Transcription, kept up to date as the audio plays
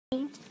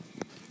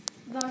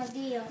Buenos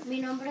días, mi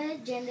nombre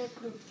es Yender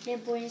Cruz.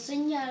 Les voy a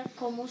enseñar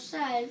cómo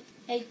usar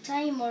el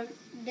timer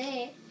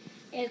de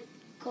el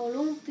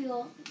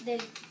columpio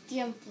del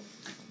tiempo.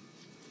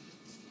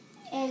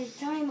 El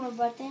timer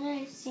va a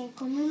tener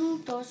 5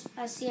 minutos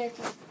a 7.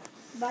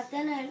 Va a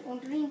tener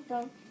un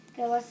ringtone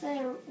que va a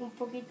ser un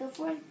poquito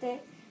fuerte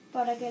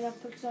para que las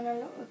personas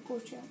lo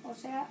escuchen. O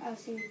sea,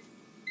 así.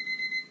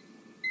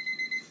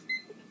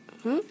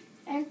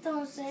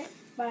 Entonces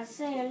va a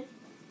ser,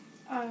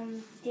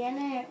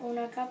 tiene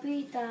una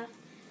capita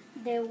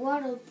de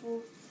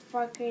waterproof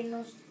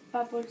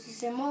para por si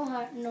se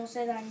moja no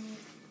se dañe.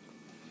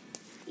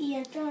 Y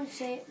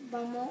entonces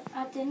vamos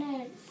a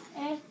tener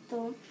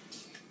esto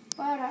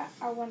para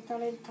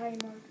aguantar el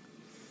timer,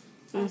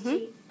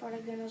 así, para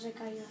que no se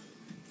caiga.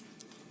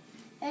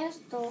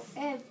 Esto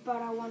es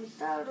para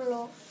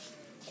aguantarlo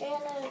en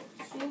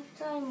el swing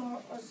timer,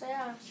 o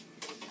sea,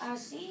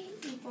 así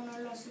y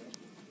ponerlo así.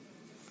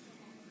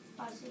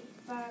 Así,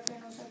 para que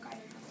no se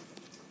caiga.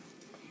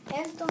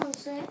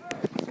 Entonces,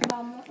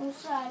 vamos a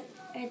usar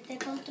este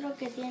control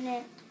que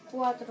tiene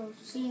 4,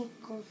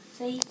 5,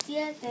 6,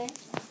 7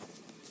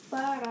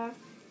 para,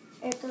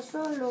 estos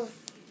son los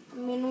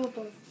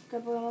minutos que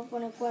podemos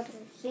poner 4,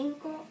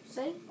 5,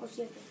 6 o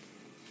 7.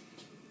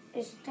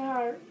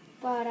 Start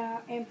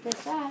para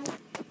empezar,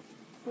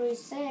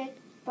 reset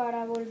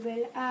para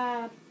volver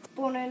a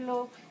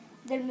ponerlo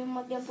del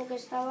mismo tiempo que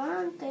estaba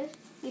antes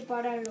y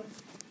pararlo.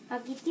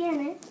 Aquí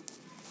tiene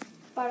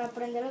para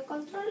prender el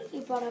control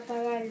y para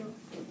apagarlo.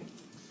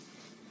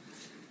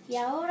 Y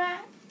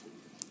ahora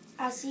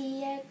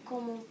así es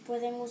como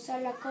pueden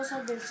usar las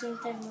cosas del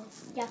sistema.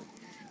 Ya.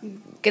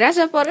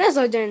 Gracias por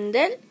eso,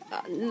 Yandel.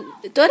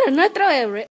 Tú eres nuestro héroe.